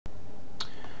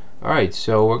Alright,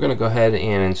 so we're going to go ahead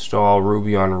and install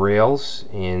Ruby on Rails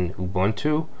in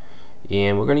Ubuntu,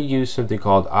 and we're going to use something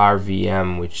called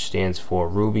RVM, which stands for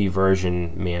Ruby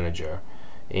Version Manager,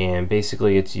 and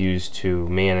basically it's used to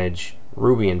manage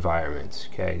Ruby environments.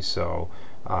 Okay, so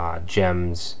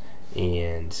gems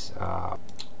and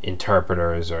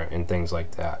interpreters and things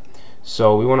like that.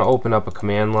 So we want to open up a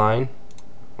command line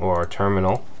or a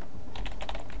terminal.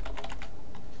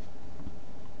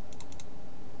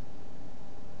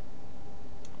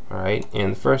 Alright,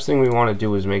 and the first thing we want to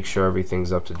do is make sure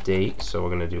everything's up to date. So we're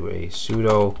going to do a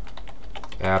sudo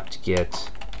apt-get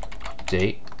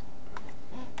update.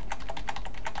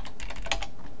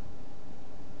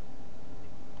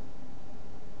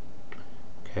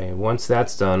 Okay, once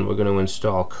that's done, we're going to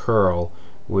install curl,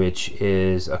 which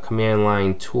is a command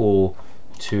line tool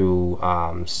to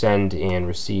send and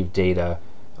receive data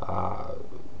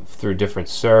through different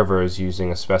servers using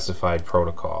a specified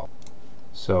protocol.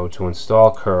 So to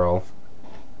install curl,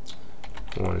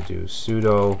 we want to do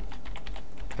sudo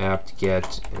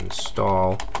apt-get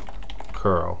install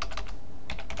curl.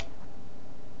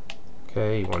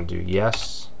 Okay, you want to do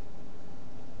yes.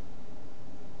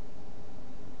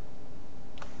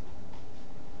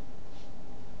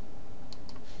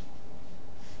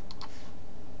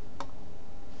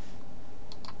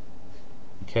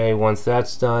 Okay, once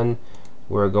that's done,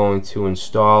 we're going to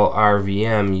install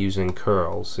RVM using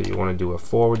curl. So you want to do a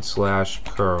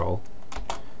 /curl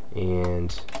and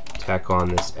tack on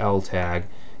this L tag,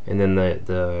 and then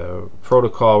the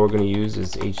protocol we're going to use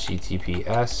is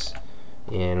HTTPS,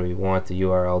 and we want the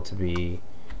URL to be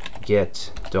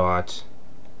get.rvm.io.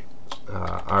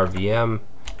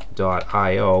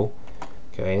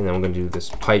 okay, and then we're going to do this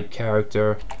pipe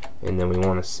character, and then we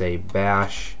want to say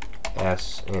bash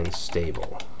s and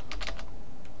stable.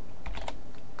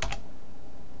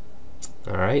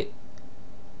 Alright,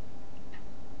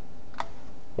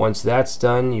 once that's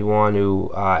done, you want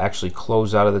to actually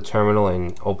close out of the terminal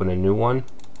and open a new one,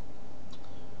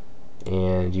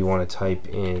 and you want to type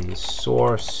in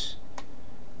source,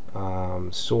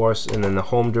 and then the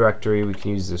home directory. We can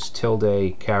use this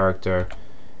tilde character,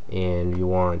 and you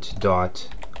want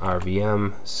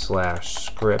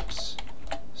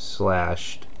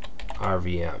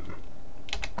 .rvm/scripts/rvm.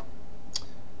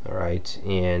 Alright,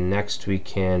 and next we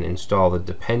can install the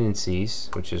dependencies,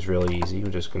 which is really easy.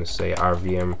 We're just going to say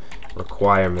RVM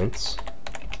requirements,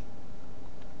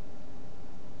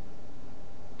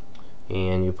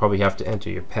 and you probably have to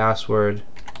enter your password,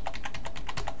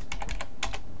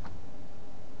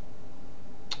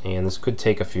 and this could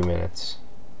take a few minutes.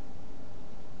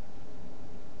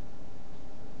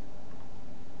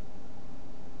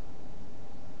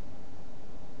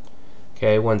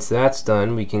 Okay, once that's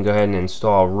done, we can go ahead and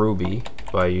install Ruby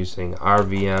by using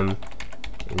RVM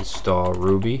install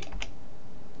Ruby.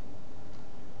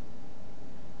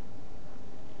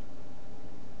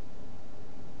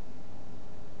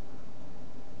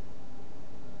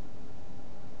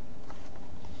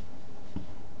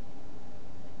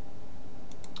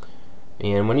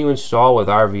 And when you install with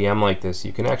RVM like this,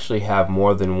 you can actually have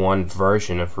more than one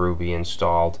version of Ruby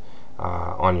installed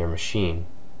on your machine.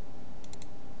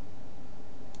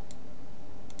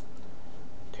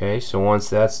 Okay, so once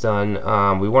that's done,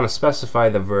 we want to specify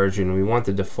the version. We want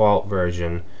the default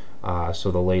version, so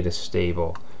the latest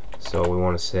stable. So we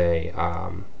want to say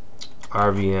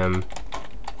RVM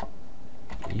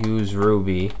use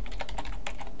Ruby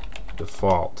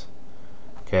default.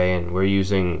 Okay, and we're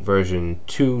using version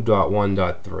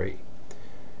 2.1.3.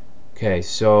 Okay,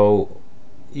 so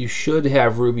you should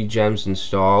have Ruby gems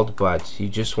installed, but you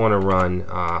just want to run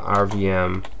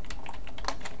RVM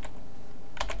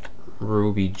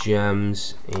Ruby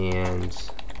gems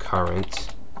and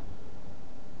current.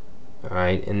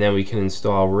 Alright, and then we can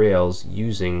install Rails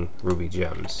using Ruby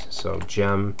gems. So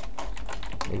gem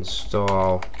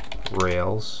install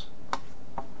Rails.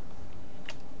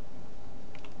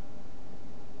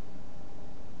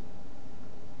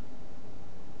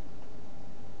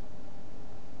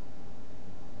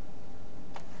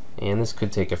 And this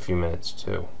could take a few minutes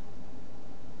too.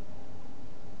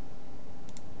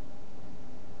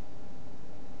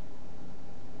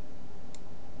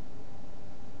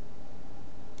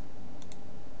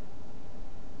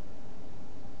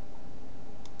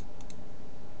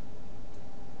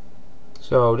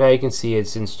 So now you can see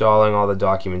it's installing all the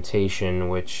documentation,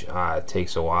 which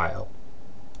takes a while.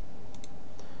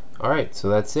 Alright, so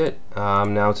that's it.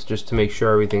 Now just to make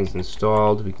sure everything's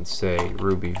installed, we can say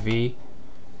Ruby V,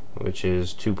 which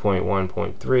is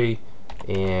 2.1.3,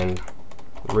 and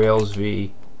Rails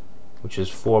V, which is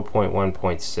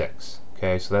 4.1.6.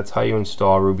 Okay, so that's how you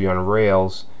install Ruby on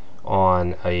Rails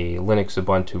on a Linux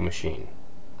Ubuntu machine.